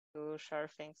share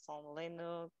things on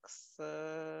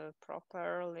Linux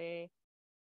properly.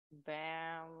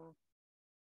 Bam,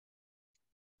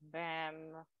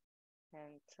 bam,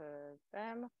 and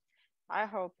bam. I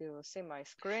hope you see my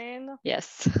screen.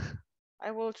 Yes.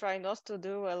 I will try not to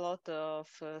do a lot of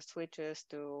switches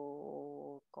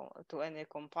to any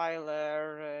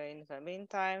compiler in the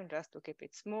meantime, just to keep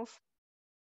it smooth.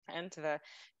 And the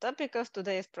topic of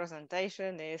today's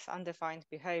presentation is undefined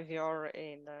behavior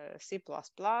in C++.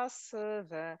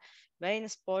 The main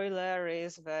spoiler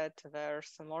is that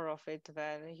there's more of it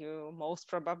than you most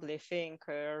probably think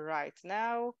right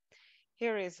now.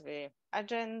 Here is the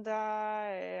agenda.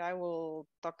 I will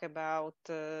talk about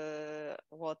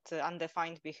what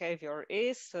undefined behavior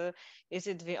is. Is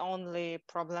it the only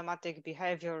problematic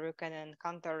behavior you can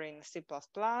encounter in C++?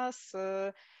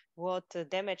 What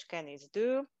damage can it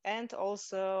do? And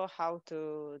also how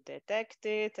to detect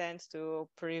it and to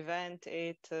prevent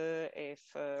it if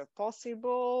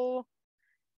possible.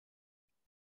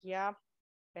 Yeah,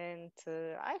 and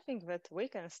I think that we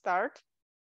can start.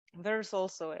 There's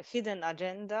also a hidden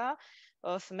agenda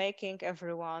of making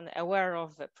everyone aware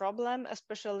of the problem,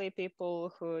 especially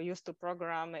people who used to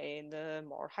program in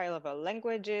more high-level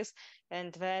languages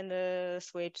and then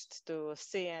switched to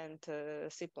C and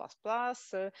C++.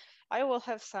 I will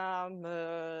have some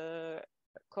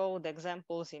code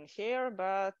examples in here,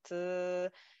 but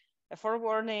a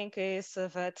forewarning is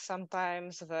that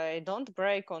sometimes they don't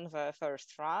break on the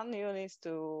first run. You need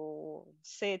to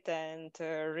sit and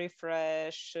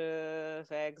refresh the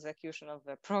execution of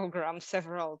the program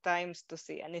several times to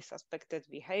see any suspected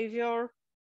behavior.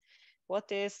 What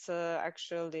is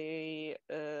actually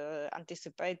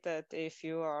anticipated if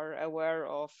you are aware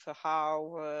of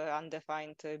how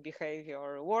undefined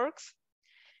behavior works.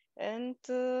 And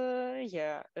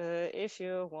yeah, if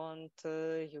you want,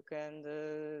 you can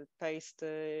paste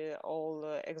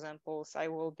all examples I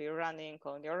will be running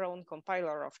on your own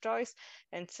compiler of choice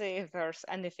and see if there's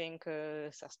anything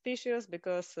suspicious,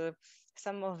 because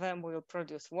some of them will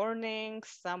produce warnings,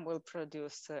 some will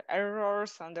produce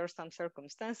errors under some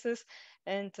circumstances,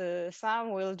 and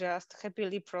some will just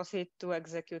happily proceed to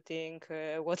executing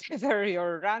whatever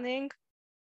you're running.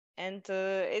 And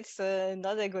it's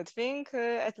not a good thing,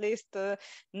 at least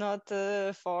not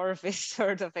for this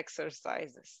sort of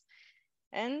exercises.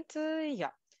 And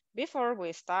yeah, before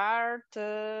we start,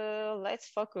 let's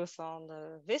focus on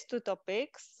these two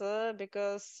topics,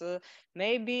 because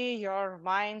maybe your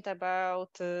mind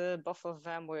about both of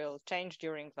them will change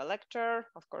during the lecture.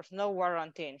 Of course, no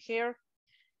warranty in here.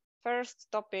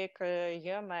 First topic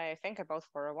you may think about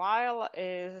for a while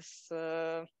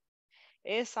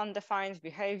is undefined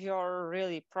behavior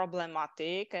really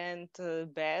problematic and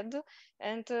bad?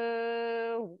 And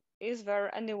is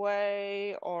there any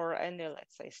way or any,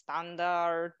 let's say,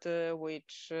 standard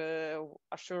which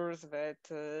assures that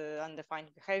undefined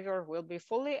behavior will be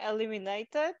fully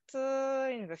eliminated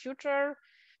in the future?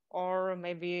 Or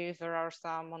maybe there are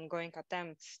some ongoing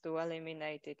attempts to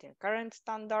eliminate it in current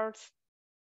standards.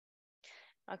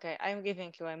 Okay, I'm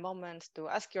giving you a moment to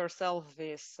ask yourself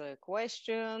these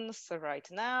questions right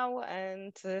now,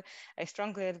 and I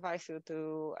strongly advise you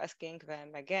to asking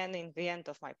them again in the end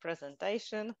of my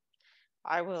presentation.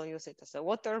 I will use it as a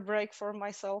water break for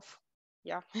myself.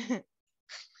 Yeah.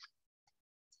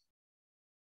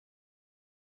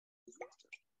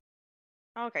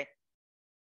 Okay.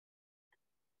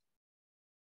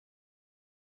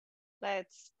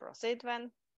 Let's proceed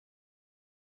then.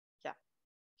 Yeah.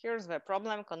 Here's the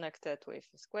problem connected with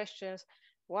these questions.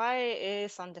 Why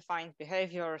is undefined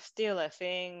behavior still a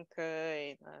thing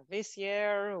in this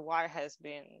year? Why has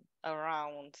been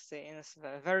around since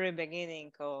the very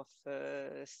beginning of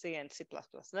C and C++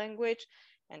 language,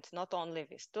 and not only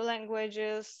these two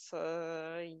languages?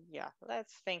 Yeah,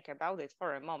 let's think about it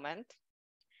for a moment.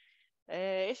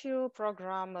 If you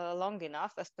program long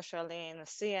enough, especially in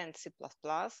C and C++,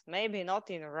 maybe not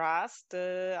in Rust,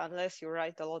 unless you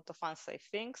write a lot of unsafe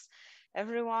things,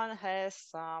 everyone has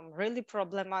some really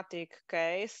problematic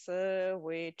case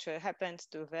which happened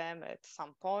to them at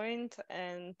some point,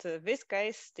 and this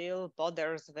case still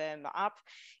bothers them up,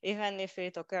 even if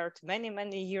it occurred many,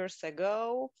 many years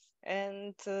ago,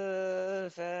 and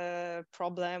the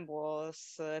problem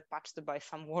was patched by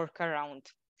some workaround.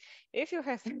 If you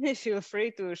have any, feel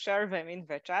free to share them in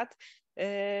the chat.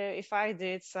 If I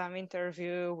did some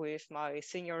interview with my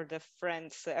senior dev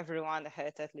friends, everyone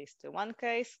had at least one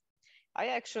case. I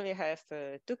actually have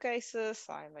two cases.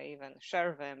 I may even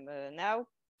share them now.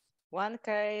 One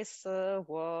case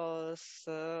was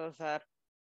the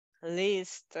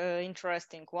least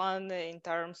interesting one in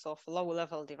terms of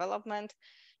low-level development.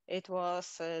 It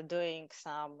was doing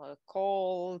some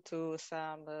call to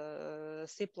some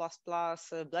C++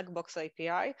 black box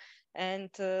API. And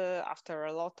after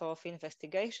a lot of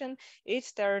investigation, it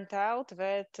turned out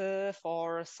that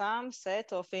for some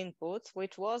set of inputs,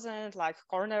 which wasn't like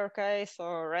corner case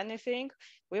or anything,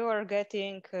 we were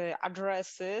getting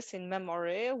addresses in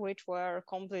memory which were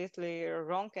completely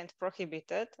wrong and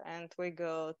prohibited, and we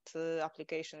got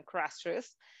application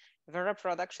crashes. The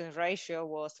reproduction ratio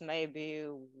was maybe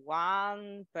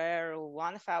 1 per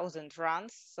 1,000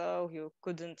 runs, so you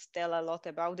couldn't tell a lot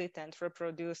about it and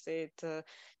reproduce it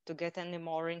to get any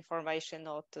more information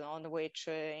on which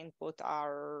on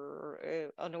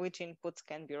which inputs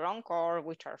can be wrong or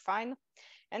which are fine.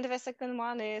 And the second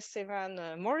one is even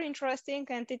more interesting,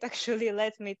 and it actually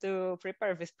led me to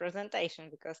prepare this presentation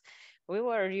because we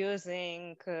were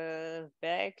using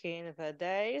back in the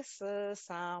days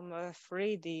some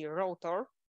 3D rotor,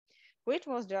 which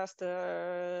was just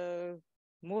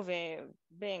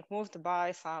being moved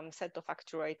by some set of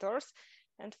actuators.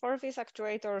 And for these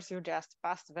actuators, you just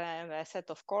passed them a set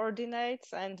of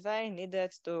coordinates, and they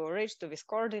needed to reach to these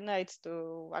coordinates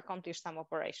to accomplish some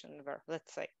operation there,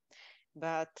 let's say.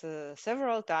 But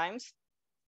several times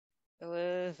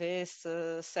this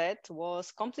set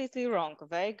was completely wrong.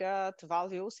 They got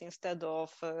values instead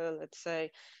of, let's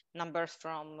say, numbers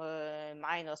from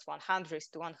 -100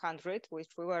 to 100,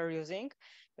 which we were using.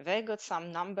 They got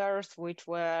some numbers which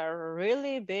were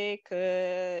really big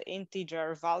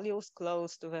integer values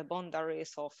close to the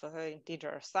boundaries of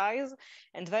integer size,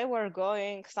 and they were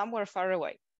going somewhere far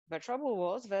away. The trouble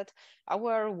was that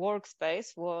our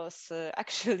workspace was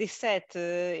actually set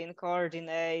in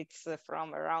coordinates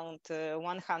from around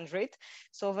 100,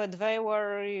 so that they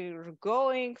were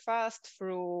going fast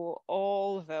through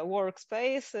all the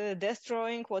workspace,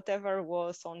 destroying whatever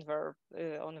was on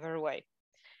their way.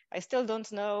 I still don't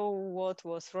know what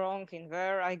was wrong in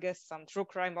there. I guess some true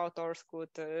crime authors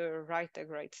could write a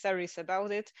great series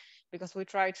about it, because we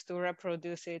tried to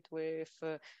reproduce it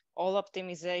with all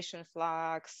optimization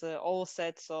flags, all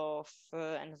sets of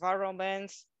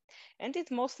environments, and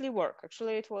it mostly worked.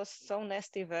 Actually, it was so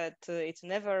nasty that it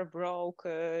never broke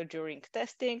during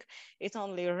testing. It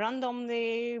only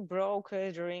randomly broke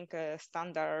during a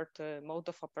standard mode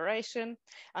of operation.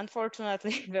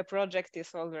 Unfortunately, the project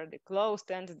is already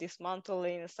closed and dismantled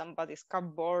in somebody's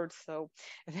cupboard, so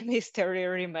the mystery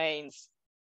remains.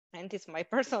 And it's my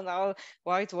personal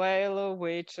white whale,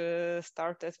 which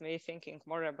started me thinking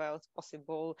more about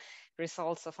possible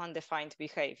results of undefined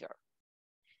behavior.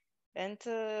 And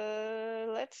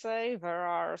let's say there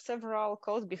are several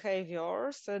code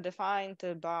behaviors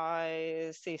defined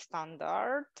by C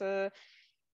standard.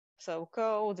 So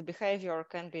code behavior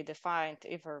can be defined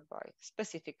either by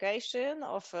specification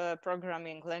of a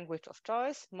programming language of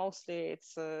choice. Mostly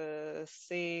it's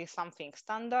C something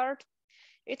standard.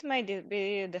 It may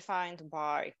be defined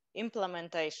by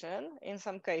implementation in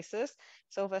some cases.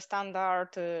 So the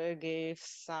standard gives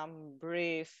some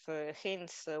brief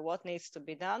hints what needs to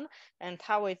be done, and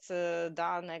how it's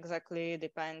done exactly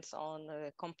depends on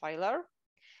the compiler.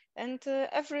 And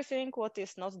everything what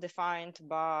is not defined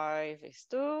by these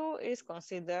two is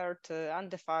considered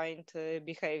undefined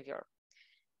behavior.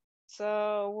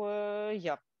 So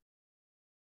yeah.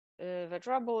 The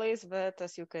trouble is that,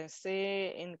 as you can see,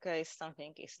 in case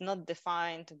something is not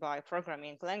defined by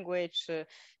programming language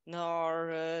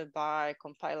nor by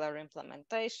compiler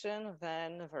implementation,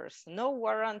 then there's no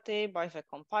warranty by the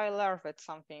compiler that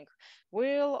something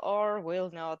will or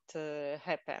will not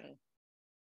happen.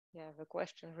 Yeah, the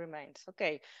question remains.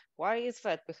 Okay, why is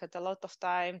that? We had a lot of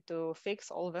time to fix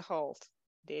all the holes,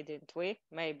 didn't we?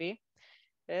 Maybe.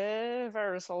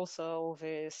 There is also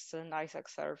this nice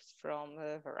excerpt from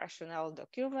the rationale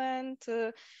document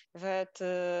that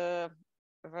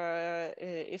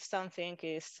if something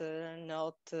is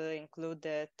not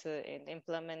included in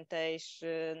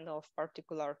implementation of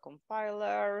particular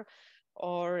compiler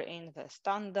or in the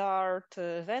standard,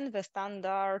 then the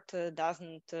standard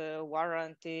doesn't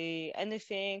warranty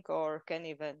anything or can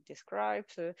even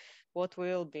describe what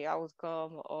will be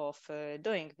outcome of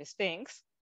doing these things.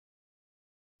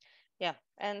 Yeah,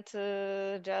 and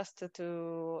just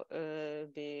to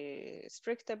be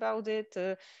strict about it,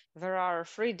 there are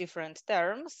three different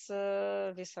terms.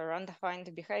 These are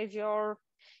undefined behavior,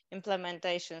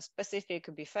 implementation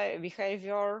specific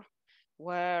behavior,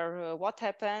 where what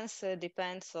happens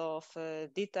depends of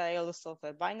details of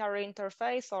a binary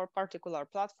interface or particular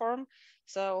platform.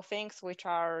 So things which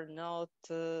are not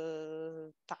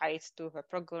tied to the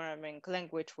programming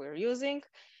language we're using.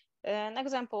 An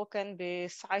example can be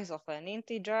size of an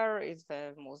integer is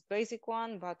the most basic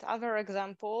one, but other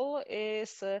example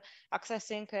is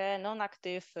accessing a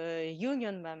non-active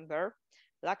union member.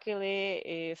 Luckily,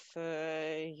 if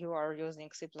you are using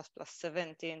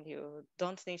C++17, you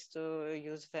don't need to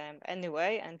use them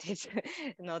anyway, and it's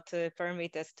not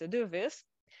permitted to do this.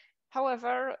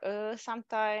 However,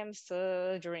 sometimes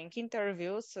during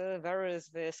interviews, there is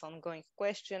this ongoing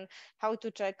question how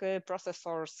to check a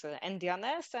processor's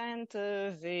NDNS, and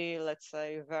the, let's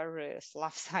say, very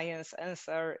slap science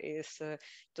answer is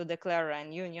to declare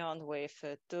an union with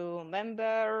two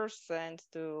members and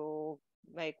to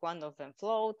make one of them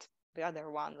float, the other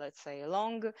one, let's say,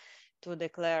 long, to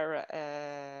declare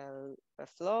a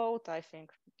float. I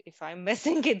think if I'm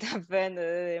messing it up,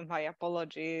 then my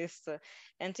apologies.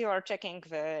 And you are checking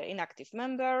the inactive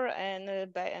member,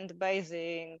 and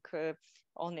basing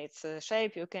on its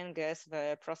shape, you can guess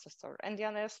the processor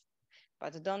NDNS.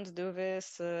 But don't do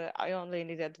this. I only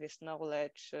needed this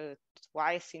knowledge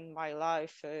twice in my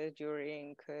life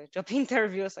during job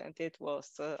interviews, and it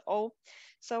was all.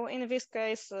 So in this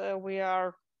case, we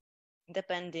are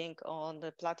depending on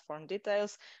the platform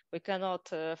details. We cannot,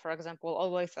 for example,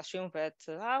 always assume that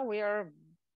we are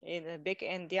in a big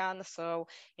endian. So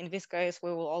in this case,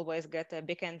 we will always get a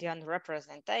big endian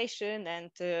representation,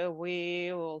 and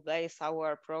we will base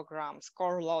our program's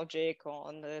core logic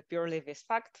on purely this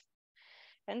fact.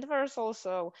 And there's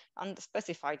also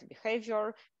unspecified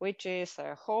behavior, which is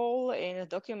a hole in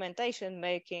documentation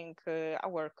making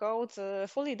our code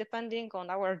fully depending on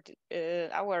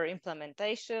our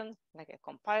implementation, like a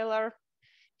compiler.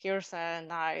 Here's a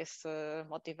nice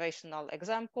motivational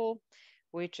example,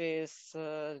 which is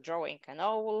drawing an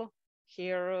owl.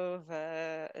 Here,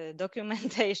 the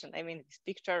documentation, I mean, this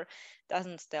picture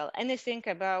doesn't tell anything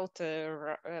about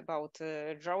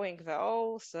drawing the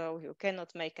owl, so you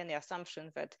cannot make any assumption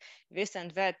that this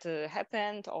and that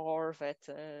happened, or that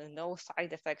no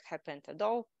side effect happened at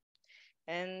all.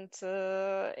 And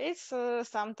it's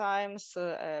sometimes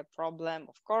a problem,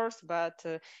 of course, but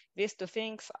these two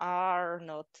things are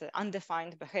not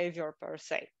undefined behavior per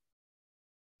se.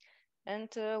 And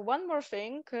one more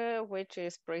thing, which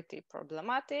is pretty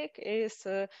problematic, is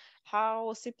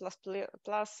how C++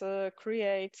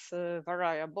 creates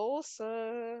variables.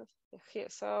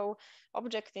 So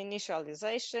object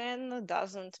initialization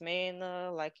doesn't mean,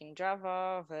 like in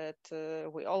Java,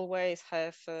 that we always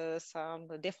have some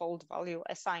default value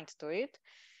assigned to it.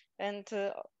 And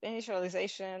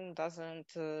initialization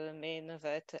doesn't mean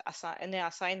that any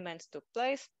assignment took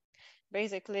place.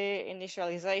 Basically,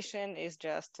 initialization is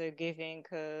just giving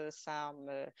some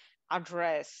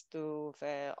address to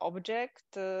the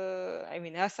object. I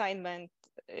mean, assignment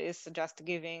is just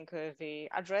giving the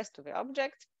address to the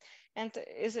object. And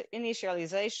is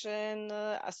initialization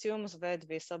assumes that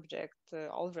this object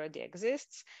already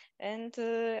exists and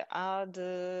add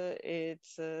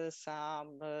its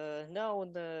some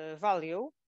known value.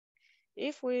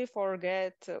 If we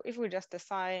forget, if we just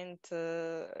assigned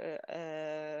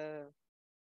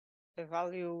a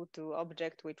value to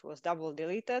object which was double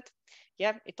deleted,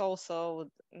 yeah, it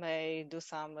also may do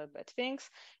some bad things.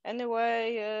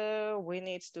 Anyway, we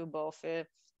need to both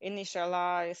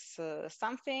initialize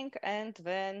something and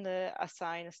then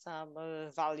assign some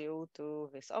value to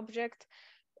this object.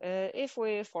 If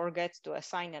we forget to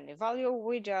assign any value,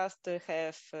 we just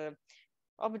have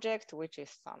object, which is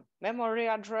some memory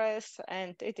address,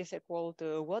 and it is equal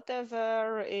to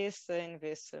whatever is in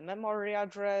this memory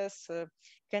address.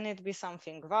 Can it be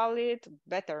something valid?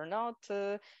 Better not.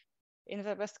 In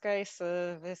the best case,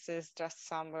 this is just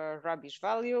some rubbish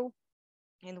value.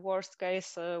 In worst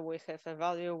case, we have a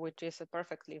value which is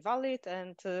perfectly valid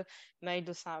and may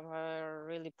do some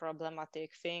really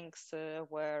problematic things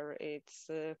where it's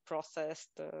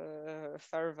processed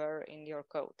further in your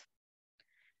code.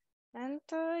 And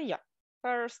yeah,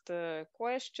 first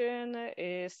question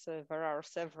is there are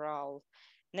several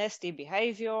nasty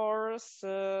behaviors,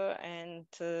 and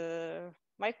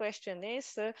my question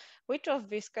is which of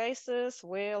these cases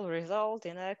will result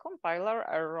in a compiler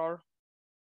error?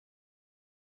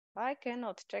 I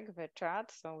cannot check the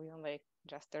chat, so you may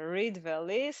just read the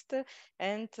list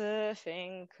and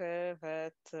think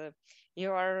that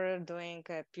you are doing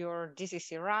a pure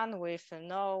GCC run with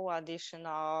no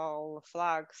additional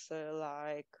flags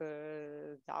like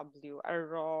W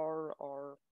error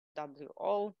or W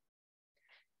all.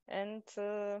 And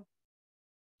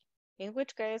in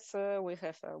which case we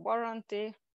have a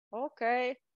warranty.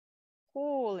 Okay,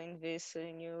 cool. In this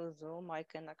new Zoom, I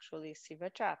can actually see the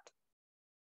chat.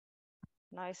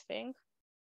 Nice thing.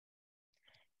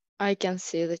 I can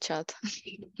see the chat.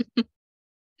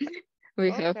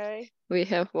 Okay. we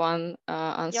have one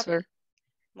Yep. answer.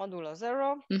 Modulo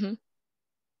 0. Mm-hmm.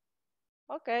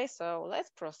 Okay, so let's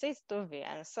proceed to the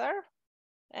answer.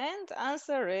 And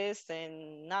answer is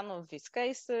in none of these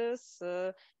cases.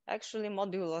 Actually,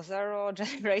 modulo 0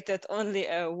 generated only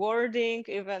a wording,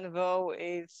 even though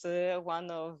it's one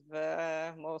of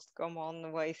the most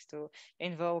common ways to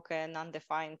invoke an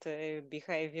undefined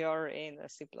behavior in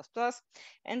C++.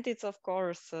 And it's, of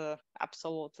course,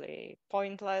 absolutely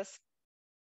pointless.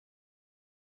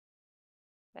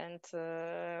 And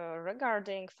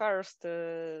regarding first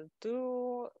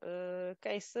two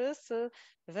cases,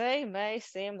 they may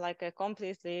seem like a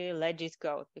completely legit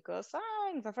code because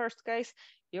in the first case,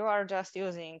 you are just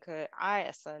using I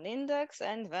as an index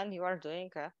and then you are doing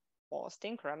a post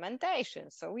incrementation.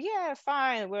 So yeah,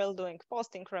 fine, we're doing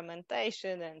post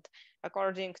incrementation and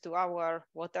according to our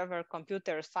whatever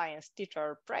computer science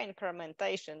teacher,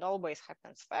 pre-incrementation always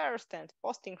happens first and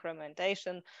post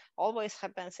incrementation always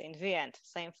happens in the end.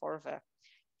 Same for the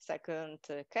second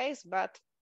case, but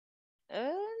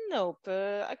nope.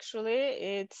 Actually,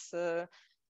 it's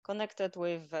connected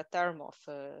with the term of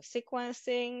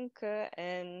sequencing,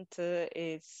 and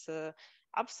it's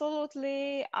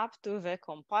absolutely up to the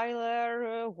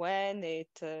compiler when it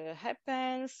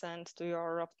happens and to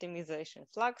your optimization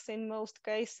flags in most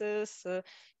cases.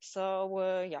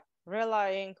 So, yeah,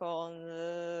 relying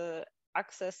on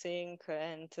accessing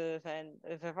and then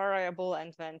the variable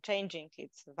and then changing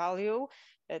its value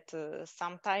at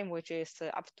some time, which is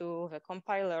up to the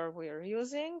compiler we're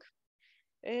using,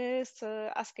 is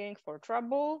asking for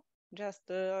trouble. Just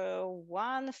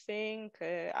one thing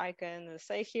I can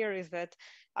say here is that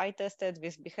I tested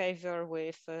this behavior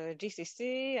with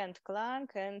GCC and Clang,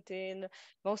 and in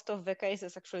most of the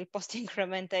cases, actually, post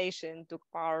incrementation took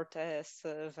part as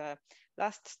the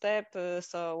last step,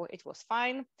 so it was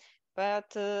fine.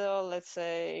 But let's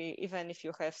say, even if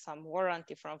you have some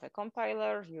warranty from the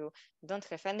compiler, you don't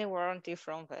have any warranty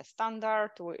from the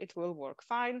standard, it will work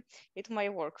fine. It may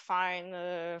work fine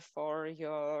for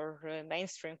your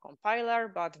mainstream compiler,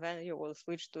 but then you will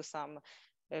switch to some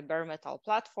bare metal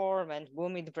platform and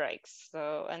boom, it breaks.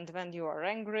 So, and then you are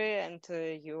angry and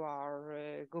you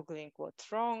are Googling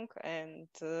what's wrong and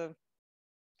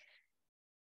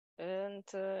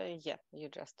yeah, you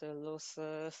just lose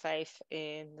faith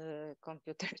in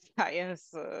computer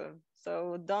science.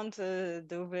 So don't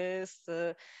do this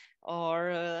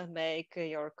or make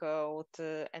your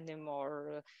code any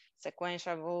more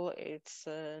sequentiable. It's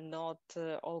not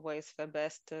always the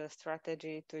best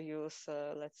strategy to use,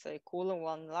 let's say, cool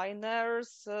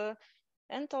one-liners.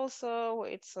 And also,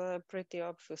 it's pretty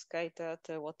obfuscated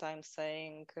what I'm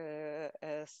saying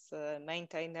as a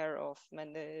maintainer of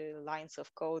many lines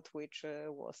of code which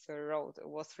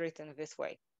was written this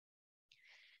way.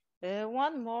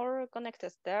 One more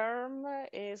connected term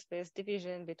is this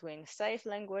division between safe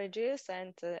languages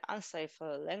and unsafe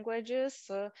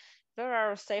languages. There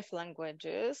are safe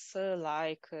languages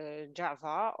like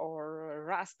Java or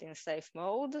Rust in safe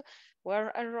mode,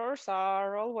 where errors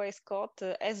are always caught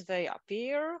as they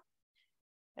appear,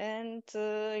 and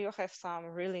you have some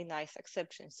really nice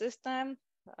exception system.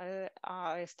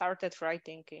 I started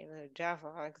writing in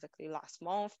Java exactly last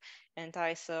month, and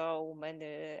I saw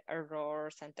many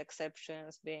errors and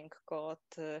exceptions being caught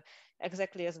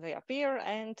exactly as they appear,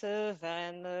 and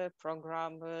then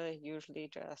program usually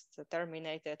just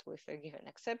terminated with a given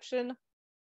exception.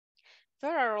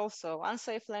 There are also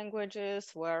unsafe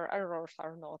languages where errors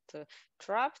are not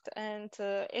trapped, and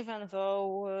even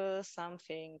though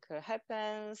something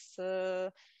happens,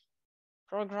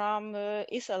 program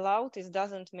is allowed, it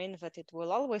doesn't mean that it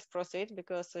will always proceed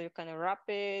because you can wrap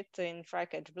it in try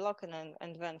catch block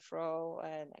and then throw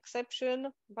an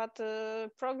exception. But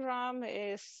program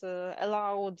is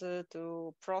allowed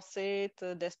to proceed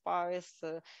despite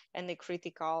any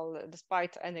critical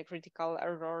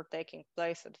error taking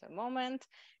place at the moment.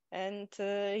 And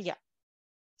yeah,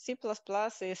 C++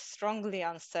 is strongly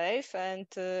unsafe, and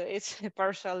it's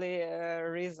partially a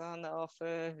reason of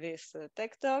this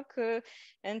tech talk.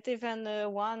 And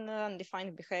even one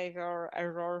undefined behavior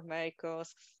error may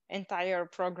cause entire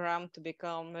program to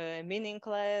become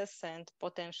meaningless and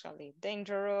potentially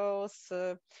dangerous.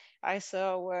 I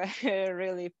saw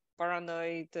really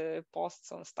paranoid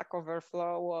posts on Stack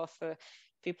Overflow of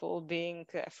people being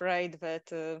afraid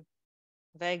that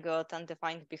they got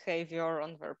undefined behavior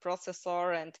on their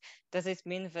processor, and does it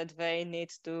mean that they need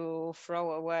to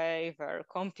throw away their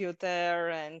computer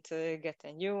and get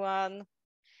a new one?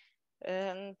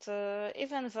 And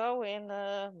even though in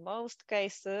most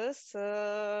cases,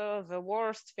 the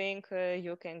worst thing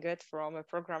you can get from a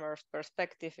programmer's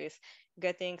perspective is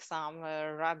getting some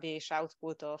rubbish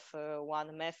output of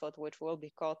one method, which will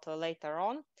be caught later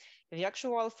on. The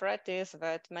actual threat is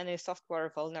that many software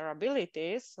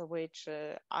vulnerabilities, which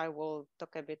I will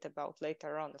talk a bit about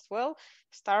later on as well,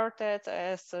 started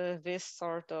as this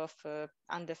sort of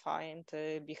undefined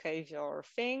behavior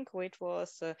thing, which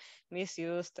was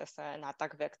misused as an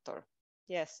attack vector.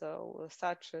 Yes, so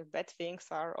such bad things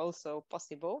are also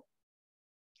possible.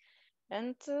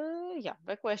 And yeah,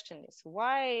 the question is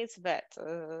why is that?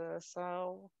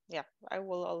 So yeah, I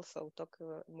will also talk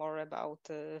more about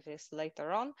this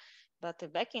later on.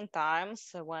 But back in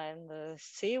times when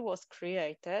C was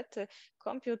created,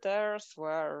 computers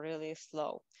were really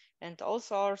slow, and all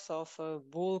sorts of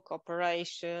bulk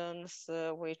operations,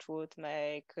 which would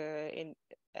make in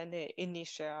any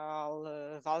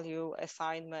initial value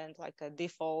assignment like a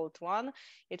default one,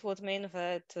 it would mean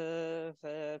that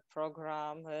the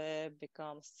program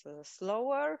becomes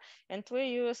slower, and we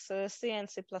use C and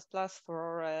C++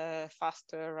 for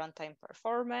faster runtime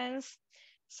performance.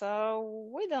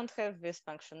 So we don't have this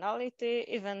functionality,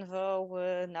 even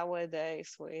though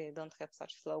nowadays we don't have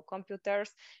such slow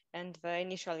computers and the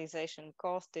initialization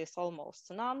cost is almost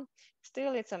none.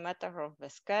 Still, it's a matter of the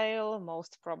scale.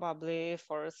 Most probably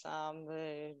for some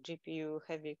GPU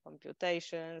heavy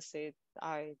computations,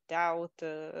 I doubt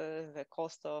the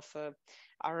cost of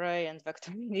array and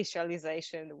vector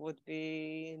initialization would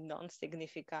be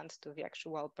non-significant to the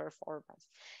actual performance.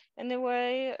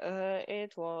 Anyway,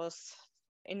 it was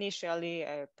initially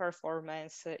a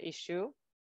performance issue.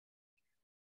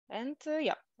 And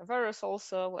yeah, there is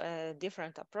also a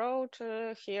different approach.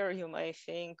 Here you may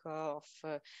think of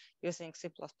using C++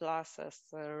 as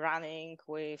running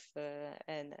with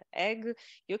an egg.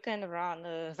 You can run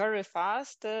very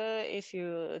fast if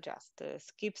you just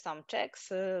skip some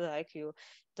checks, like you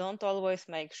don't always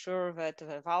make sure that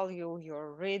the value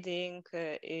you're reading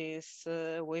is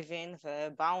within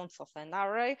the bounds of an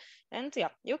array. And yeah,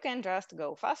 you can just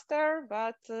go faster,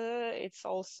 but it's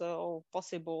also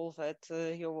possible that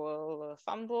you will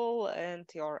fumble and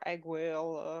your egg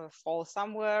will fall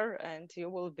somewhere and you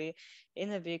will be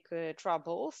in a big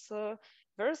trouble. So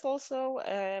there's also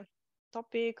a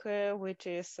topic which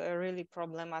is really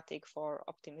problematic for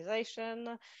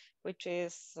optimization, which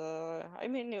is, I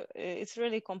mean, it's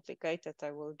really complicated.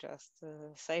 I will just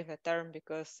say the term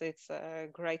because it's a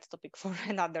great topic for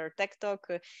another tech talk.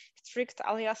 Strict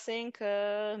aliasing,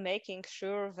 making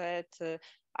sure that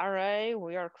array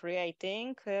we are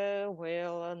creating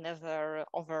will never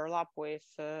overlap with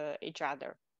each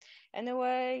other.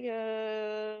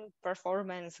 Anyway,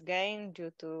 performance gain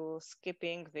due to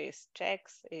skipping these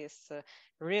checks is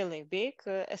really big,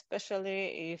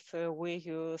 especially if we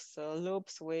use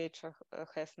loops which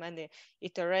have many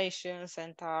iterations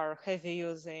and are heavy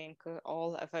using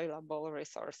all available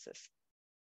resources.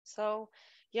 So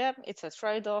yeah, it's a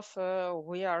trade-off.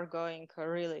 We are going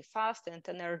really fast and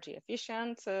energy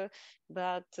efficient,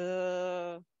 but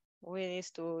we need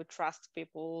to trust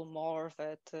people more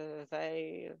that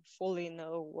they fully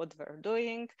know what they're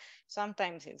doing.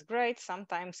 Sometimes it's great,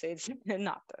 sometimes it's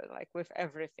not, like with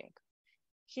everything.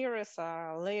 Here is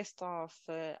a list of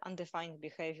undefined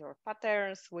behavior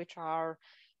patterns, which are,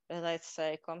 let's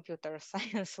say, computer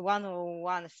science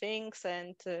 101 things,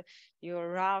 and you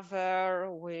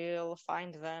rather will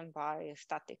find them by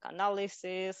static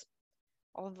analysis.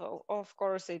 Although, of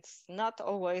course, it's not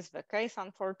always the case,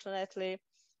 unfortunately.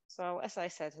 So, as I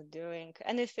said, doing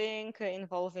anything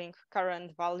involving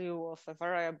current value of a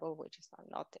variable which is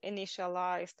not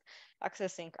initialized,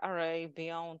 accessing array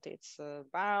beyond its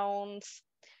bounds,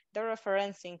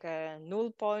 dereferencing a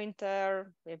null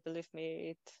pointer. Believe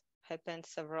me, it happened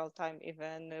several times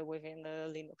even within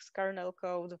Linux kernel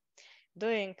code.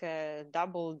 Doing a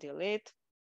double delete.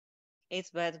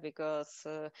 It's bad because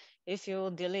if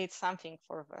you delete something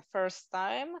for the first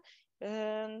time,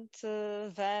 and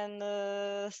then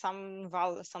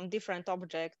some different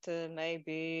object may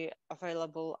be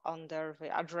available under the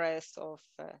address of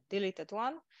deleted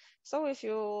one. So if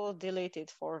you delete it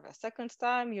for the second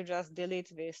time, you just delete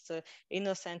this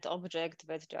innocent object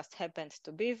that just happened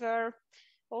to be there.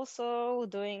 Also,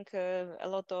 doing a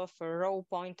lot of row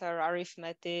pointer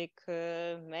arithmetic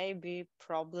may be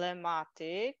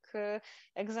problematic,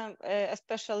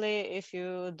 especially if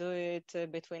you do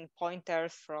it between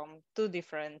pointers from two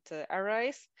different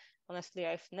arrays. Honestly,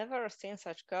 I've never seen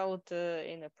such code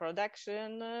in a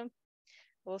production.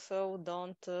 Also,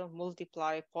 don't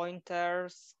multiply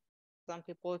pointers. Some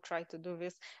people try to do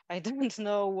this. I don't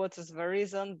know what is the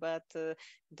reason, but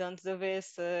don't do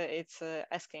this. It's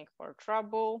asking for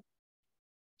trouble.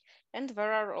 And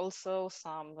there are also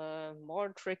some more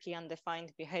tricky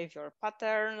undefined behavior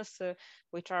patterns,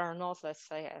 which are not, let's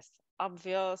say, as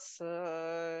obvious.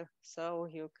 So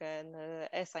you can,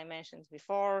 as I mentioned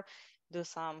before, do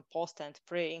some post and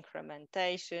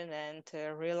pre-incrementation and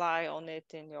rely on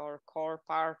it in your core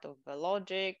part of the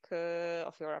logic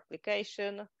of your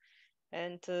application.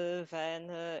 And then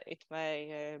it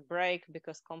may break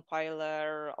because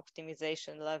compiler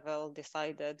optimization level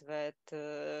decided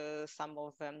that some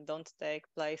of them don't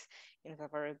take place in the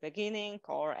very beginning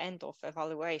or end of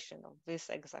evaluation of this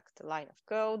exact line of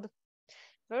code.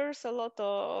 There's a lot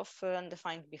of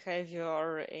undefined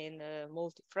behavior in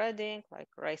multi-threading, like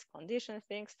race condition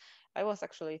things. I was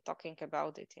actually talking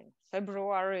about it in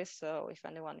February, so if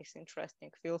anyone is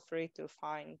interested, feel free to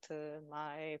find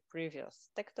my previous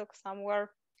tech talk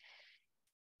somewhere.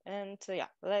 And yeah,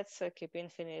 let's keep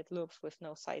infinite loops with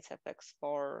no side effects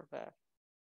for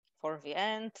the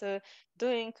end.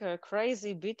 Doing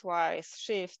crazy bitwise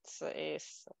shifts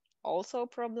is also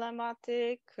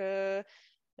problematic.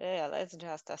 Yeah, let's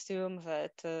just assume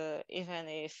that even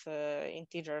if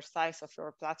integer size of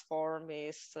your platform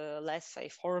is, let's say,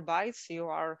 4 bytes, you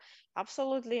are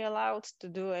absolutely allowed to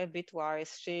do a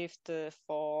bitwise shift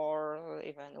for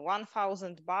even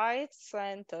 1000 bytes.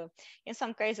 And in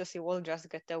some cases, you will just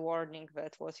get a warning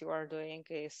that what you are doing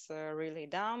is really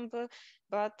dumb.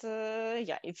 But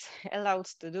yeah, it's allowed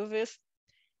to do this.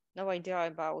 No idea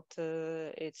about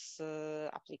its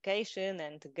application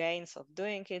and gains of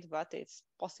doing it, but it's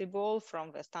possible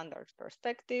from the standard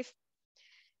perspective.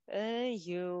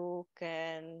 You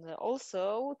can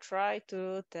also try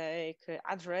to take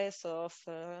address of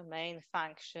main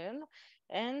function,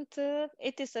 and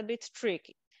it is a bit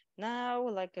tricky. Now,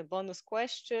 like a bonus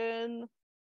question,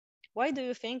 why do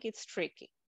you think it's tricky?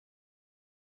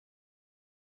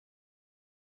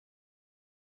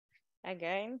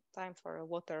 Again, time for a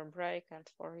water break and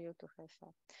for you to have a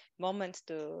moment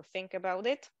to think about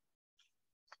it.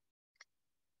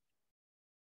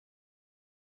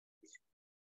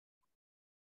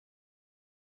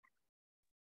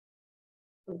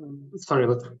 Sorry,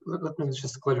 let me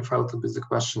just clarify a little bit the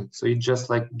question. So you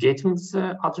just like getting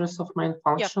the address of main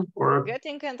function, Yep. or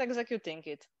Getting and executing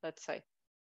it, let's say,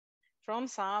 from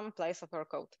some place of your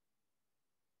code.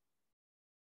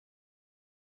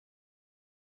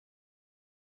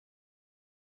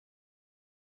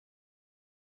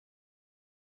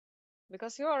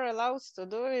 Because you are allowed to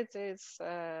do it, it's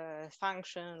a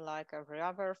function like every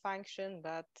other function,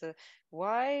 but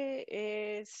why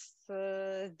is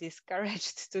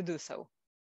discouraged to do so?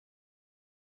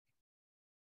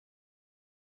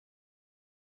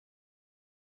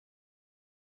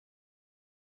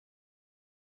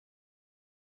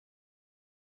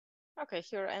 Okay,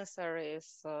 your answer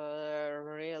is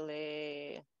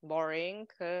really boring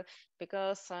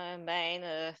because main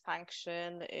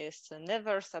function is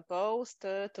never supposed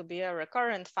to be a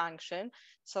recurrent function.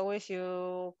 So if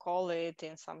you call it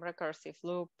in some recursive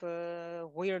loop,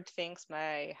 weird things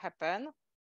may happen.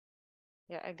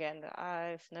 Yeah, again,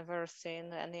 I've never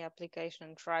seen any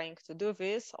application trying to do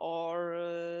this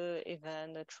or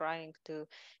even trying to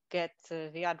get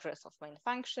the address of main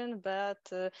function,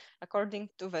 but according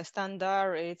to the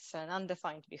standard, it's an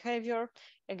undefined behavior.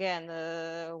 Again,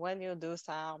 when you do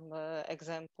some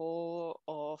example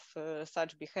of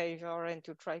such behavior and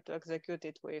you try to execute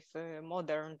it with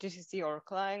modern GCC or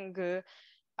Clang,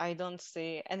 I don't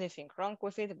see anything wrong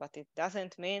with it, but it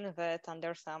doesn't mean that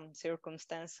under some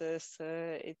circumstances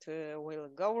it will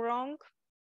go wrong.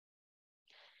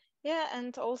 Yeah,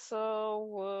 and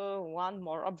also one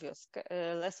more obvious,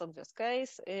 less obvious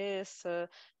case is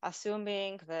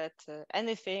assuming that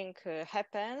anything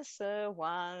happens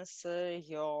once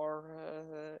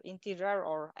your integer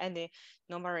or any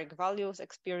numeric values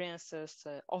experiences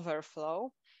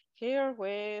overflow. Here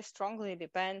we strongly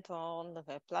depend on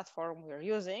the platform we're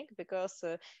using because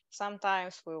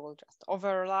sometimes we will just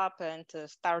overlap and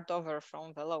start over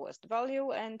from the lowest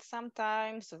value, and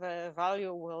sometimes the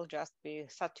value will just be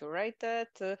saturated.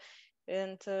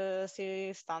 And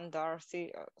C standard,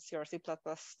 C or C++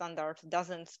 standard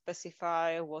doesn't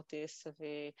specify what is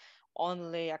the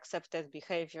only accepted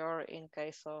behavior in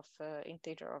case of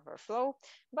integer overflow.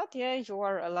 But yeah, you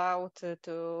are allowed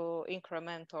to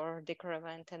increment or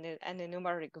decrement any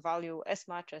numeric value as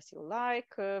much as you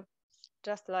like.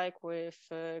 Just like with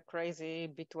crazy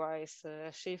bitwise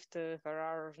shift, there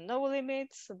are no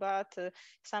limits, but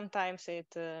sometimes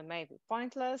it may be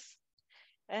pointless.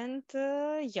 And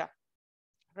yeah,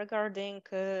 regarding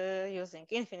using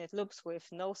infinite loops with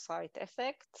no side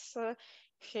effects,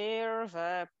 here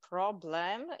the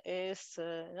problem is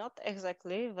not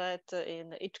exactly that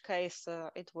in each case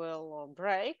it will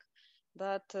break,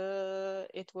 but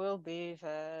it will be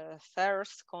the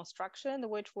first construction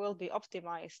which will be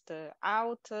optimized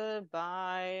out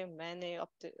by many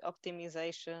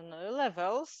optimization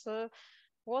levels.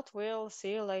 What we'll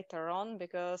see later on,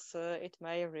 because it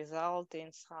may result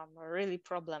in some really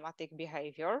problematic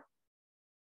behavior.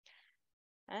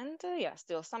 And yeah,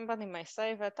 still somebody may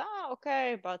say that,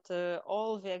 okay, but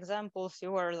all the examples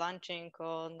you were launching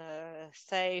on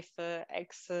safe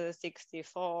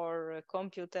x64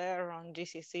 computer on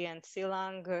GCC and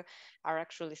Clang are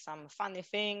actually some funny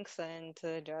things, and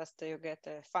just you get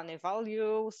a funny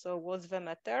value. So what's the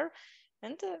matter?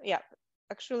 And yeah,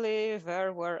 actually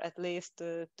there were at least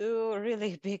two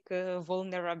really big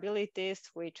vulnerabilities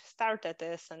which started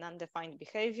as an undefined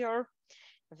behavior.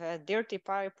 The Dirty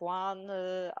Pipe one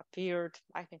appeared,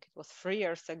 I think it was 3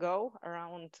 years ago,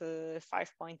 around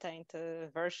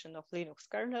 5.8 version of Linux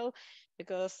kernel,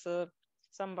 because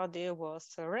somebody was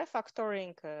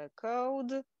refactoring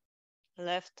code,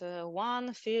 left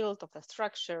one field of the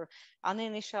structure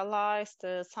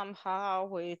uninitialized.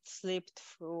 Somehow it slipped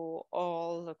through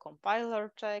all the compiler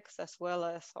checks, as well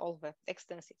as all the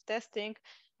extensive testing,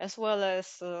 as well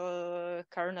as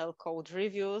kernel code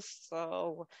reviews.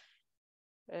 So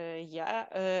yeah,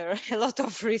 a lot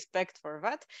of respect for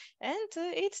that. And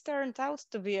it turned out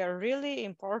to be a really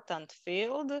important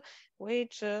field,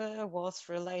 which was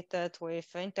related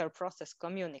with inter-process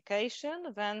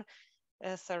communication. Then,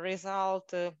 as a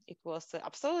result, it was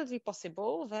absolutely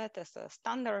possible that as a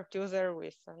standard user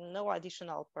with no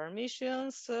additional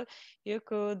permissions, you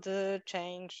could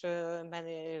change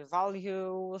many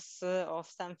values of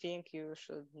something you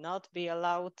should not be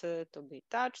allowed to be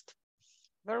touched.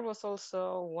 There was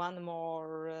also one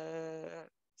more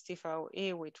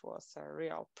CVE, which was a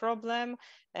real problem,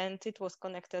 and it was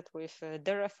connected with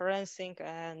dereferencing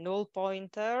a null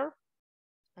pointer.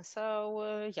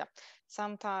 So yeah,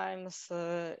 sometimes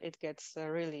it gets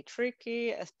really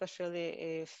tricky,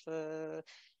 especially if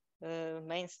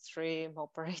mainstream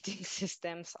operating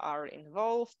systems are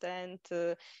involved, and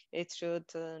it should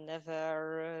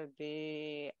never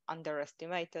be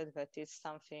underestimated that it's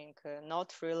something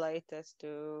not related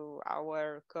to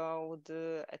our code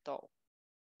at all.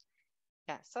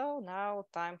 Yeah, so now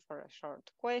time for a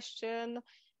short question.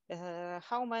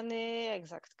 How many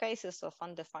exact cases of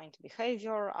undefined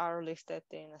behavior are listed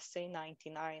in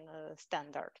C99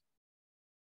 standard?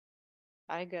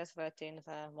 I guess that in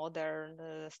the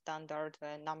modern standard,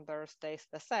 the number stays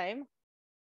the same.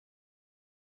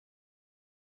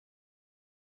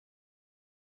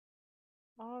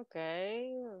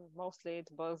 Okay, mostly it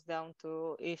boils down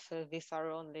to if these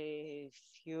are only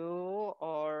few,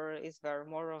 or is there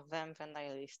more of them than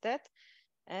I listed.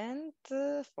 And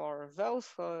for those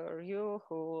for you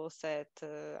who said,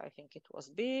 I think it was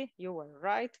B, you were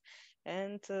right.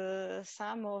 And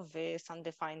some of these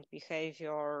undefined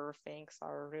behavior things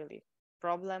are really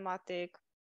problematic.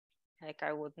 Like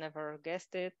I would never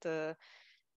guessed it.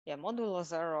 Yeah, modulo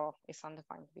 0 is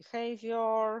undefined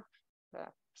behavior. The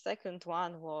second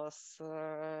one was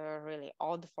really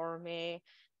odd for me.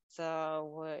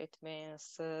 So it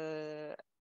means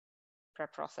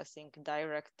preprocessing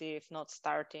directive not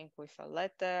starting with a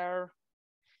letter.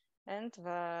 And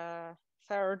the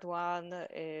third one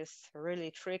is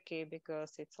really tricky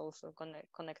because it's also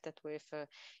connected with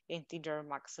integer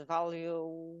max value,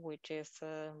 which is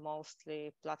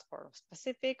mostly platform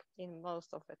specific in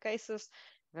most of the cases.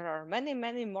 There are many,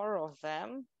 many more of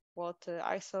them. What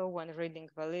I saw when reading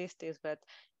the list is that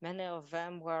many of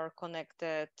them were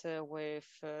connected with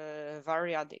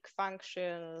variadic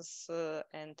functions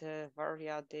and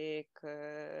variadic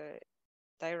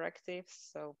directives.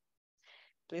 So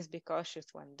please be cautious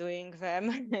when doing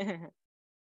them.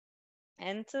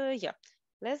 And yeah,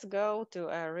 let's go to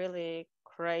a really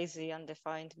crazy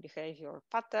undefined behavior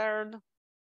pattern.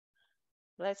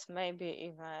 Let's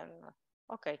maybe even,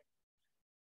 okay,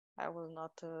 I will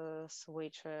not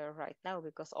switch right now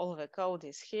because all the code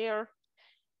is here.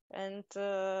 And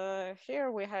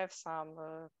here we have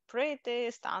some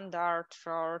pretty standard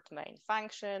short main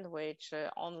function, which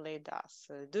only does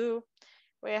do.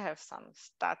 We have some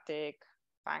static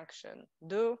function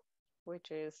do,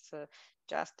 which is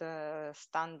just a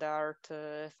standard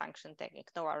function taking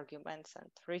no arguments and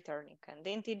returning an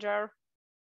integer.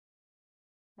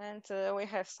 And we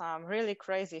have some really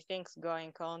crazy things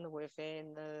going on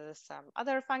within some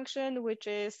other function, which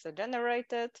is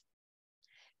generated,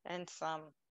 and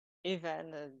some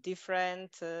even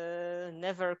different,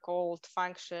 never called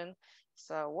function.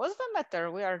 So what's the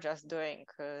matter? We are just doing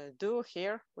do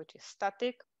here, which is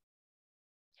static.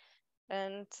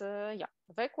 And yeah,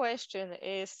 the question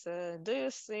is, do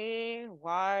you see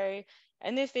why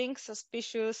anything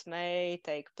suspicious may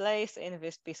take place in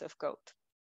this piece of code?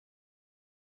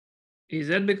 Is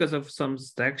that because of some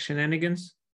stack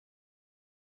shenanigans?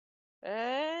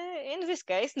 In this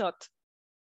case, not.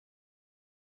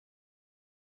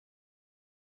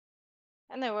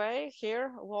 Anyway,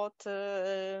 here what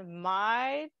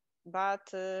might but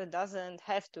doesn't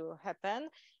have to happen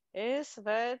is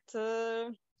that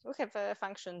we have a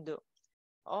function do.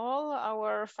 All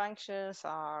our functions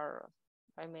are,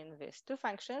 I mean, these two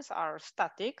functions are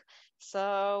static.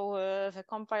 So the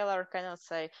compiler cannot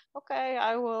say, okay,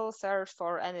 I will search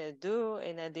for any do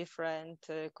in a different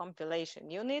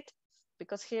compilation unit,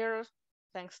 because here,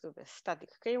 thanks to the static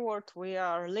keyword, we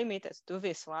are limited to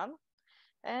this one,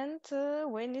 and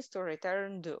we need to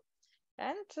return do.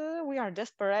 And we are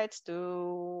desperate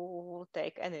to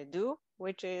take any do,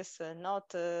 which is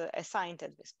not assigned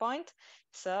at this point.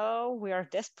 So we are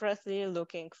desperately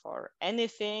looking for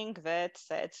anything that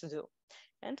sets do.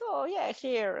 And oh yeah,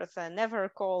 here is a never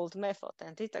called method,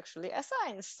 and it actually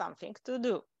assigns something to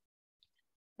do.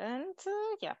 And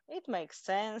yeah, it makes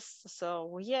sense.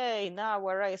 So yay, now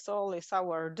arrays all is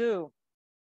our do.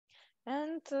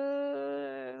 And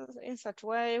in such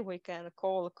way, we can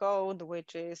call code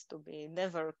which is to be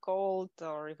never called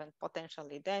or even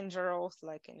potentially dangerous,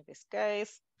 like in this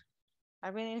case.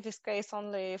 I mean, in this case,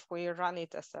 only if we run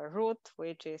it as a root,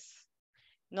 which is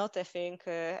not a thing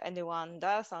anyone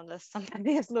does unless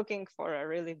somebody is looking for a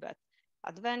really bad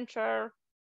adventure.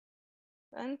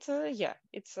 And yeah,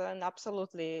 it's an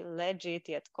absolutely legit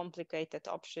yet complicated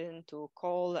option to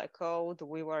call a code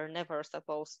we were never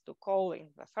supposed to call in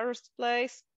the first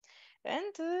place.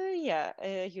 And yeah,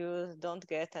 you don't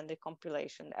get any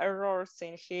compilation errors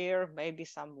in here, maybe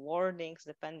some warnings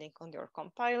depending on your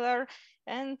compiler,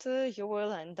 and you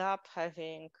will end up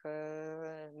having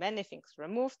many things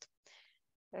removed.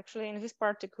 Actually, in this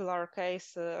particular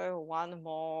case, one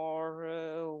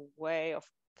more way of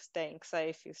staying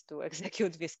safe is to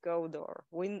execute this code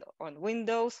on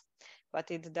Windows,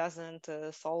 but it doesn't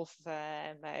solve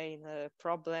the main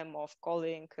problem of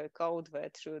calling code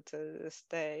that should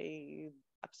stay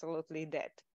absolutely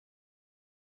dead.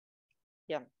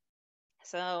 Yeah.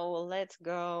 So let's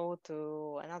go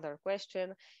to another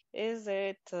question. Is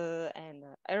it an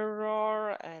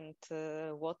error, and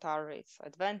what are its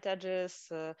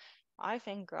advantages? I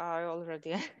think I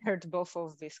already answered both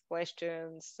of these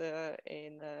questions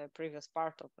in the previous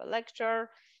part of the lecture.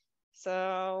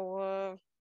 So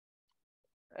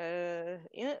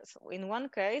in one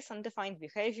case, undefined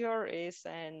behavior is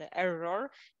an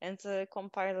error, and the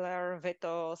compiler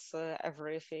vetoes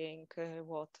everything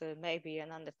what may be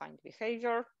an undefined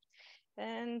behavior,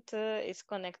 and it's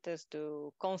connected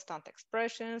to constant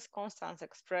expressions. Constant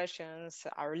expressions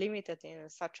are limited in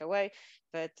such a way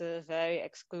that they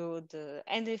exclude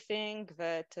anything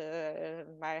that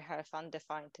may have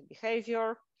undefined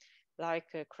behavior, like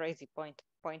crazy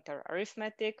pointer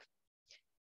arithmetic.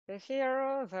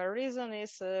 Here, the reason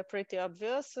is pretty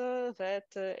obvious that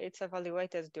it's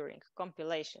evaluated during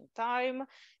compilation time,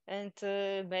 and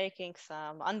making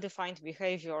some undefined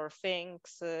behavior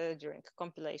things during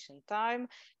compilation time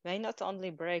may not only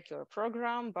break your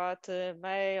program, but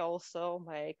may also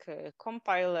make a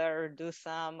compiler do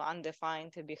some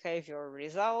undefined behavior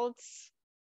results.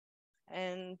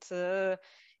 And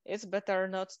it's better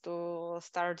not to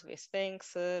start with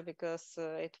things because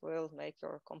it will make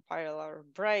your compiler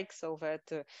break, so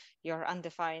that your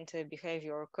undefined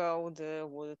behavior code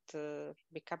would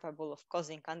be capable of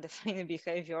causing undefined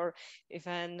behavior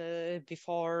even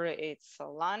before it's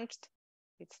launched.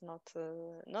 It's not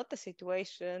a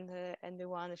situation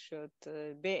anyone should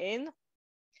be in.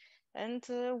 And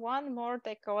one more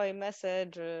takeaway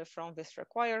message from this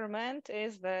requirement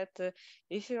is that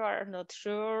if you are not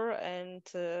sure, and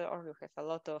or you have a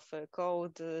lot of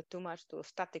code too much to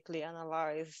statically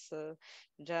analyze,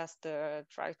 just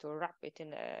try to wrap it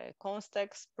in a const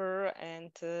expr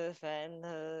and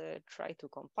then try to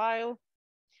compile.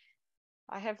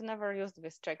 I have never used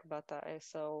this check, but I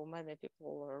saw many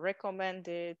people recommend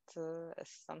it as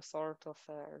some sort of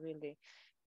a really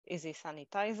easy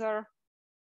sanitizer.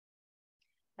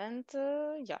 And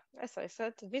yeah, as I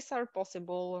said, these are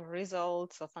possible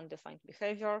results of undefined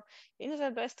behavior. In the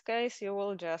best case, you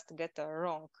will just get a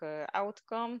wrong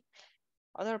outcome.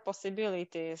 Other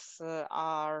possibilities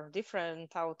are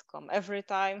different outcome every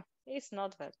time. It's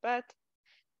not that bad.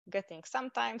 Getting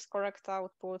sometimes correct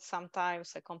output,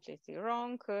 sometimes completely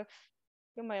wrong.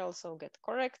 You may also get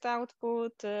correct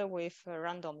output with a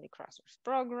randomly crashes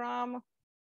program.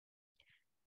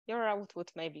 your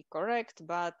output may be correct,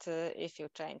 but if you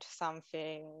change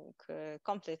something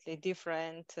completely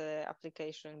different,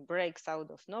 application breaks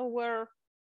out of nowhere.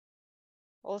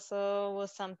 Also,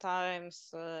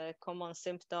 sometimes a common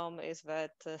symptom is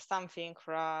that something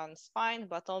runs fine,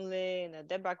 but only in a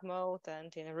debug mode,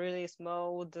 and in release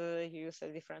mode, you use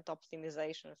a different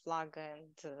optimization flag,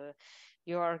 and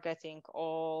you are getting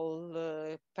all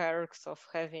the perks of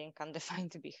having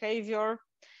undefined behavior.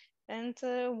 And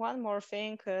one more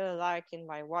thing, like in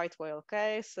my white whale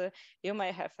case, you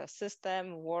may have a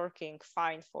system working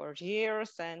fine for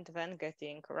years and then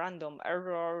getting random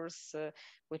errors,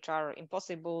 which are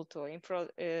impossible to,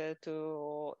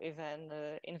 to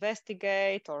even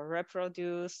investigate or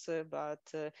reproduce,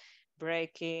 but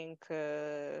breaking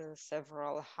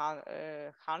several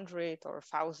hundred or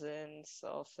thousands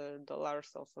of dollars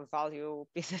of value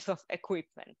pieces of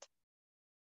equipment.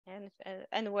 And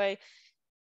anyway,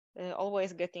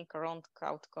 always getting a wrong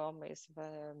outcome is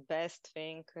the best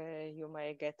thing you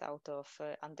may get out of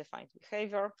undefined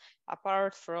behavior,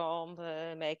 apart from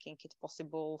making it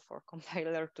possible for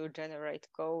compiler to generate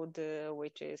code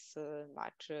which is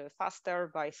much faster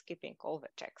by skipping all the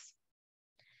checks.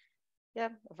 Yeah,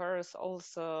 there is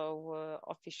also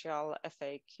official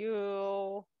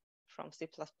FAQ from C++,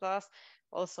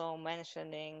 also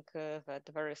mentioning that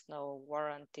there is no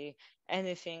warranty.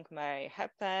 Anything may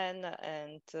happen,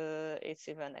 and it's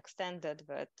even extended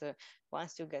that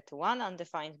once you get one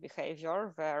undefined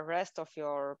behavior, the rest of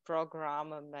your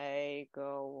program may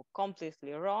go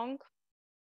completely wrong.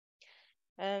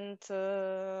 And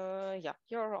yeah,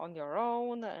 you're on your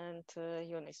own, and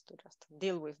you need to just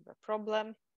deal with the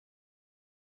problem.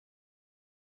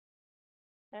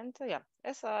 And yeah,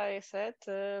 as I said,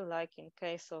 like in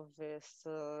case of this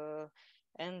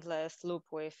endless loop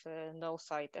with no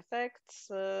side effects,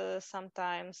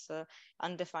 sometimes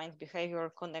undefined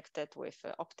behavior connected with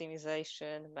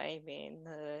optimization may mean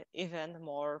even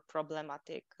more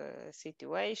problematic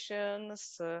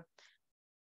situations.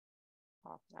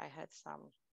 Oh, I had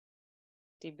some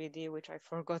TBD which I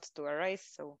forgot to erase,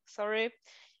 so sorry.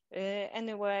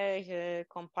 Anyway,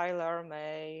 compiler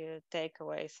may take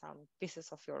away some pieces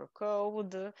of your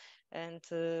code and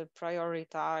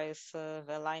prioritize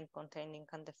the line containing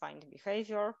undefined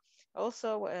behavior.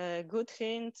 Also, a good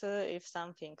hint if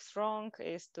something's wrong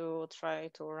is to try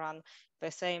to run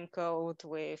the same code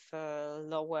with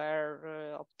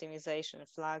lower optimization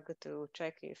flag to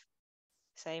check if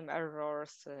same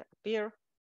errors appear.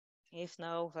 If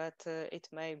know that it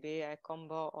may be a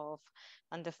combo of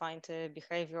undefined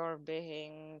behavior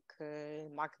being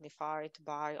magnified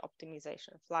by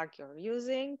optimization flag you're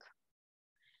using.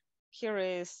 Here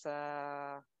is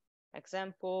an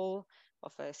example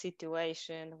of a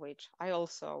situation which I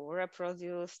also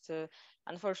reproduced.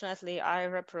 Unfortunately, I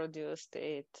reproduced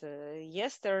it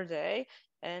yesterday,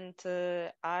 and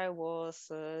I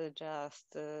was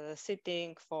just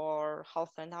sitting for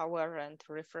half an hour and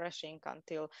refreshing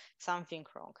until something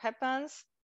wrong happens.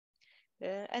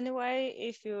 Anyway,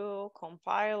 if you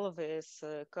compile this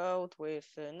code with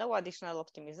no additional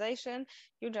optimization,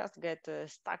 you just get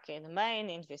stuck in main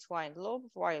in this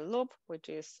while loop, which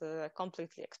is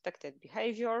completely expected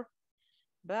behavior.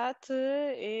 But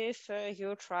if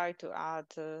you try to add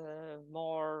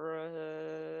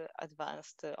more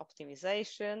advanced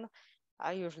optimization,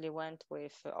 I usually went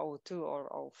with O2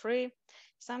 or O3.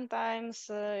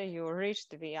 Sometimes you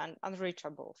reached the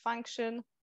unreachable function.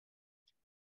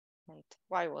 And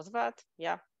why was that?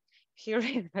 Yeah, here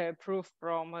is the proof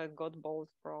from Godbolt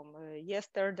from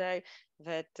yesterday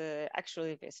that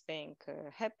actually this thing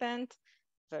happened.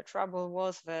 The trouble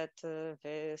was that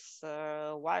this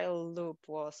while loop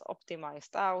was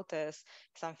optimized out as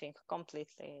something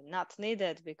completely not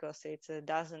needed because it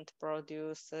doesn't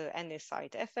produce any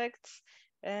side effects.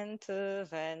 And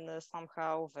then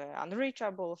somehow the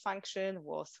unreachable function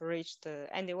was reached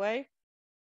anyway.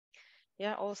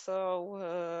 Yeah,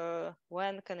 also,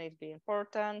 when can it be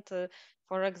important?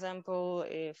 For example,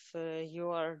 if you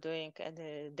are doing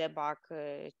any debug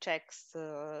checks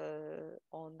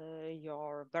on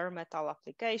your bare metal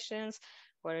applications,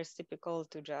 where it's typical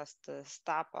to just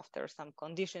stop after some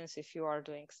conditions if you are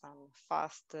doing some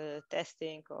fast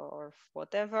testing or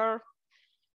whatever.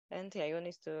 And yeah, you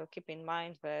need to keep in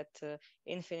mind that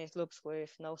infinite loops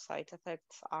with no side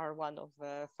effects are one of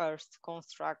the first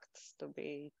constructs to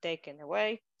be taken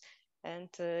away. And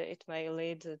it may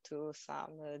lead to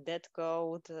some dead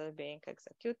code being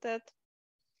executed.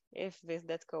 If this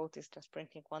dead code is just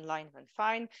printing one line, then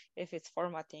fine. If it's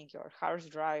formatting your hard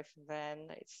drive, then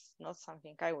it's not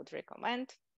something I would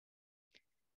recommend.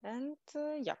 And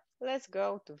yeah, let's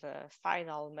go to the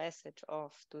final message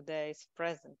of today's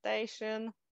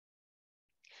presentation.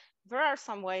 there are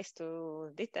some ways to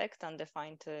detect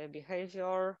undefined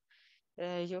behavior.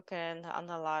 You can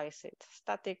analyze it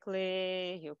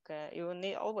statically. You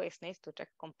always need to check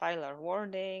compiler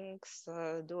warnings,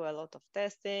 do a lot of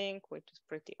testing, which is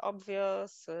pretty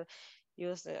obvious.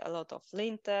 Use a lot of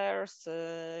linters.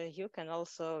 You can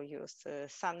also use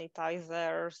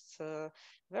sanitizers.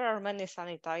 There are many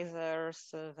sanitizers.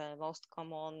 The most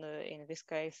common in this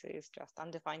case is just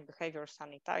undefined behavior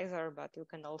sanitizer, but you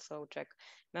can also check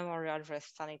memory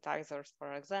address sanitizers,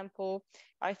 for example.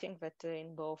 I think that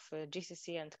in both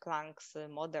GCC and Clank's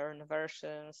modern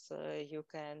versions, you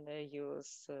can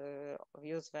use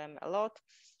them a lot.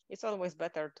 It's always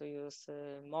better to use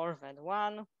more than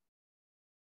one.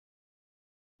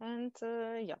 And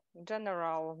yeah,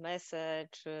 general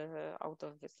message out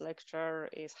of this lecture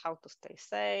is how to stay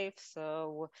safe.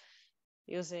 So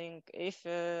if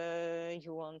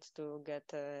you want to get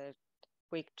a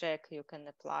quick check, you can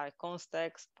apply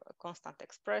constant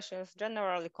expressions.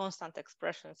 Generally, constant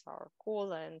expressions are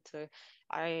cool, and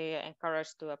I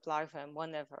encourage to apply them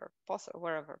wherever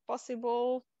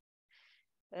possible.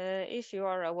 If you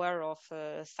are aware of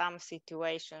some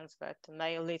situations that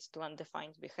may lead to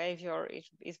undefined behavior,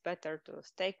 it's better to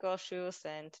stay cautious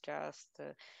and just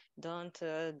don't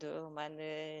do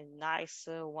many nice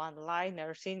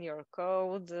one-liners in your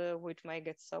code, which may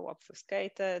get so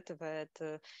obfuscated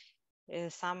that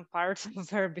some parts of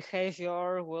their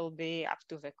behavior will be up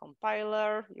to the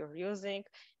compiler you're using,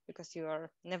 because you are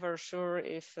never sure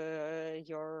if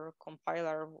your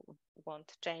compiler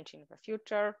won't change in the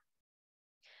future.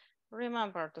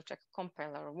 Remember to check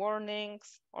compiler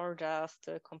warnings, or just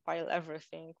compile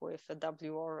everything with a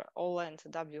W or all and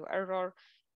W error.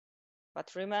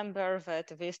 But remember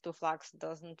that these two flags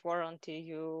doesn't warranty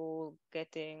you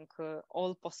getting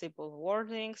all possible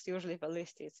warnings. Usually the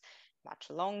list is much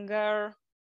longer.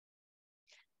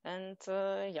 And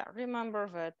yeah, remember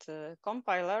that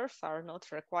compilers are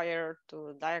not required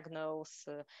to diagnose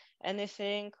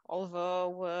anything,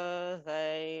 although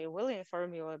they will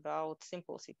inform you about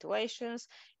simple situations.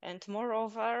 And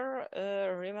moreover,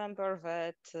 remember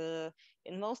that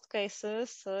in most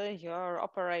cases, your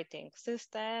operating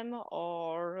system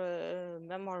or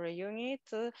memory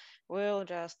unit will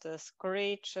just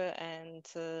screech and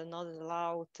not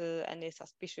allow any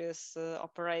suspicious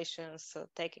operations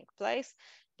taking place.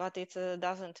 But it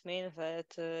doesn't mean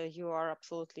that you are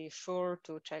absolutely sure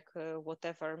to check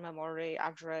whatever memory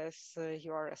address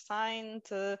you are assigned,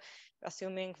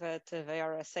 assuming that they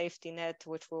are a safety net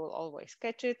which will always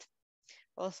catch it.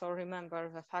 Also remember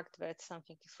the fact that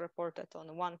something is reported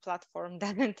on one platform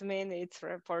doesn't mean it's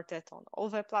reported on all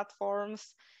the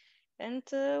platforms. And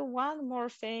one more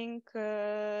thing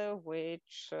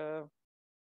which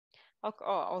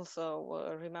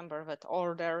also remember that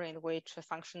order in which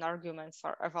function arguments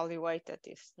are evaluated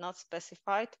is not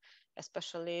specified,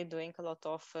 especially doing a lot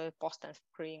of post and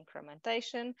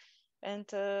pre-incrementation. And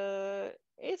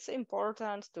it's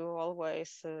important to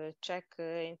always check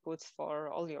inputs for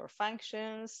all your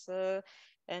functions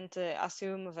and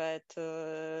assume that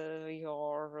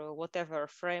your whatever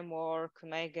framework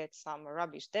may get some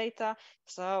rubbish data.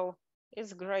 So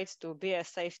it's great to be a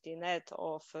safety net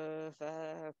of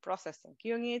the processing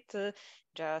unit,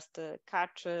 just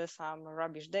catch some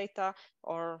rubbish data,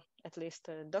 or at least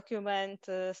document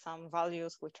some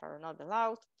values which are not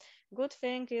allowed. Good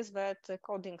thing is that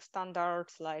coding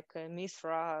standards like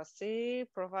MISRA C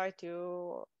provide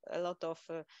you a lot of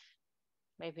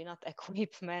maybe not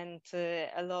equipment,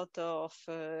 a lot of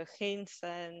hints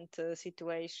and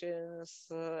situations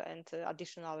and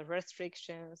additional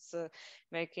restrictions,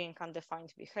 making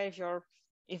undefined behavior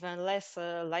even less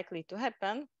likely to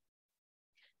happen.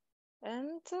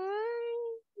 And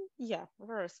yeah,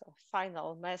 there's a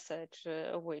final message,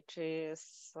 which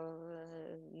is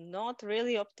not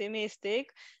really optimistic,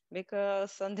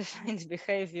 because undefined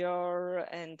behavior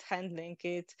and handling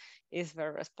it is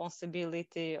the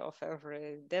responsibility of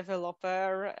every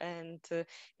developer, and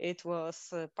it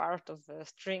was part of the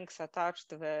strings attached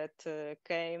that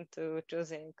came to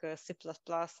choosing C++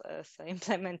 as an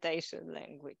implementation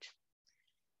language.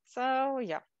 So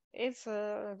yeah, it's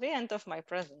the end of my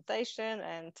presentation,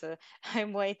 and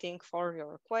I'm waiting for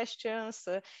your questions.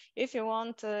 If you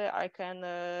want, I can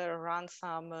run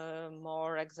some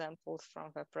more examples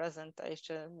from the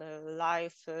presentation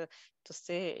live to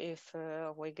see if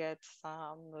we get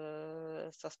some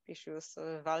suspicious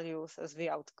values as the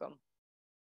outcome.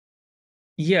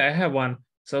 Yeah, I have one.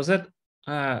 So that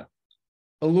a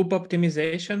loop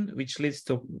optimization, which leads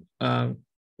to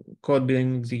code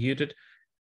being executed,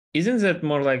 isn't that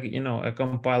more like, a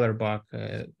compiler bug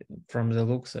from the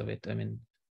looks of it? I mean,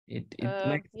 it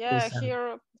makes yeah, sense.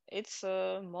 here it's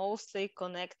mostly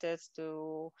connected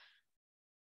to,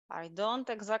 I don't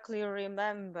exactly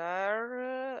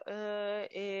remember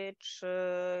each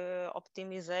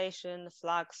optimization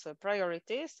flag's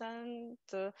priorities, and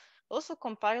also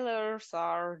compilers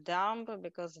are dumb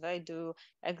because they do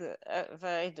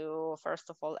first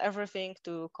of all everything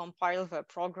to compile the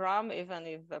program, even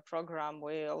if the program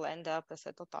will end up as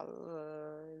a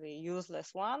totally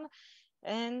useless one,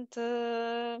 and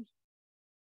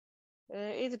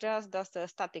it just does the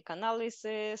static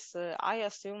analysis. I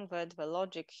assume that the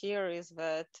logic here is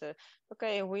that,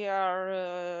 okay, we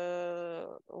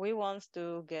want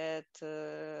to get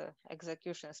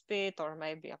execution speed or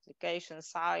maybe application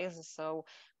size. So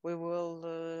we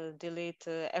will delete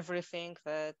everything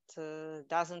that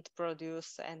doesn't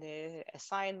produce any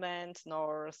assignment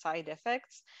nor side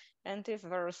effects. And if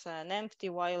there's an empty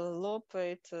while loop,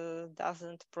 it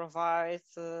doesn't provide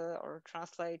or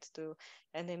translate to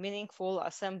any meaningful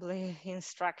assembly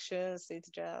instructions.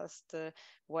 It's just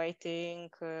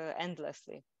waiting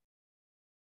endlessly.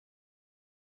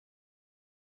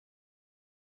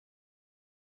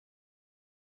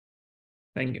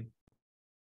 Thank you.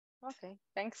 Okay,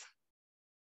 thanks.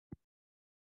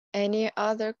 Any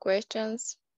other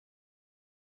questions?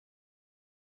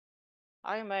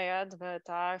 I may add that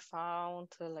I found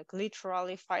like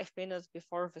literally 5 minutes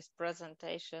before this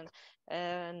presentation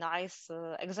a nice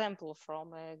example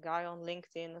from a guy on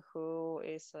LinkedIn who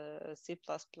is a C++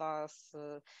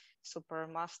 super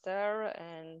master,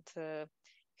 and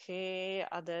he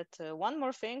added one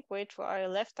more thing which I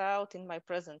left out in my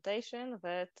presentation,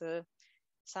 that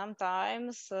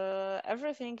sometimes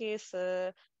everything is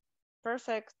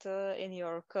perfect in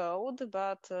your code,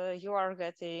 but you are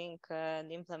getting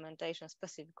an implementation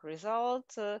specific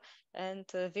result. And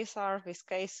these are these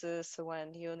cases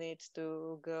when you need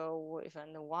to go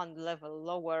even one level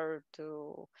lower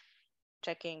to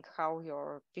checking how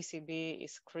your PCB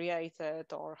is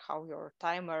created or how your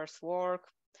timers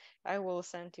work. I will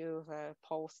send you the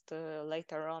post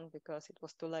later on because it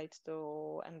was too late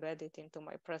to embed it into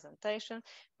my presentation.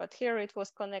 But here it was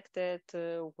connected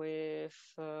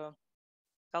with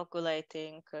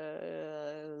calculating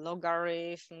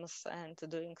logarithms and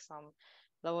doing some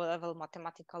low-level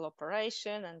mathematical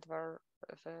operation, and the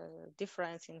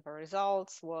difference in the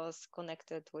results was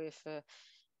connected with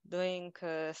doing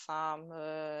some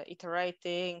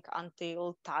iterating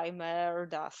until timer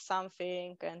does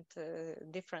something, and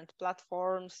different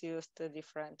platforms used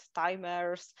different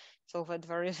timers, so that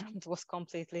the result was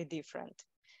completely different.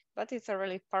 But it's a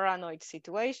really paranoid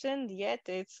situation, yet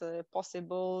it's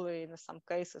possible in some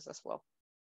cases as well.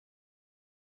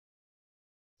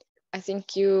 I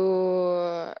think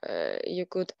you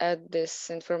could add this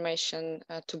information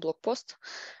to blog post.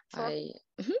 Sure.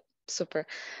 Super.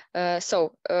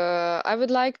 So I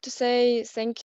would like to say thank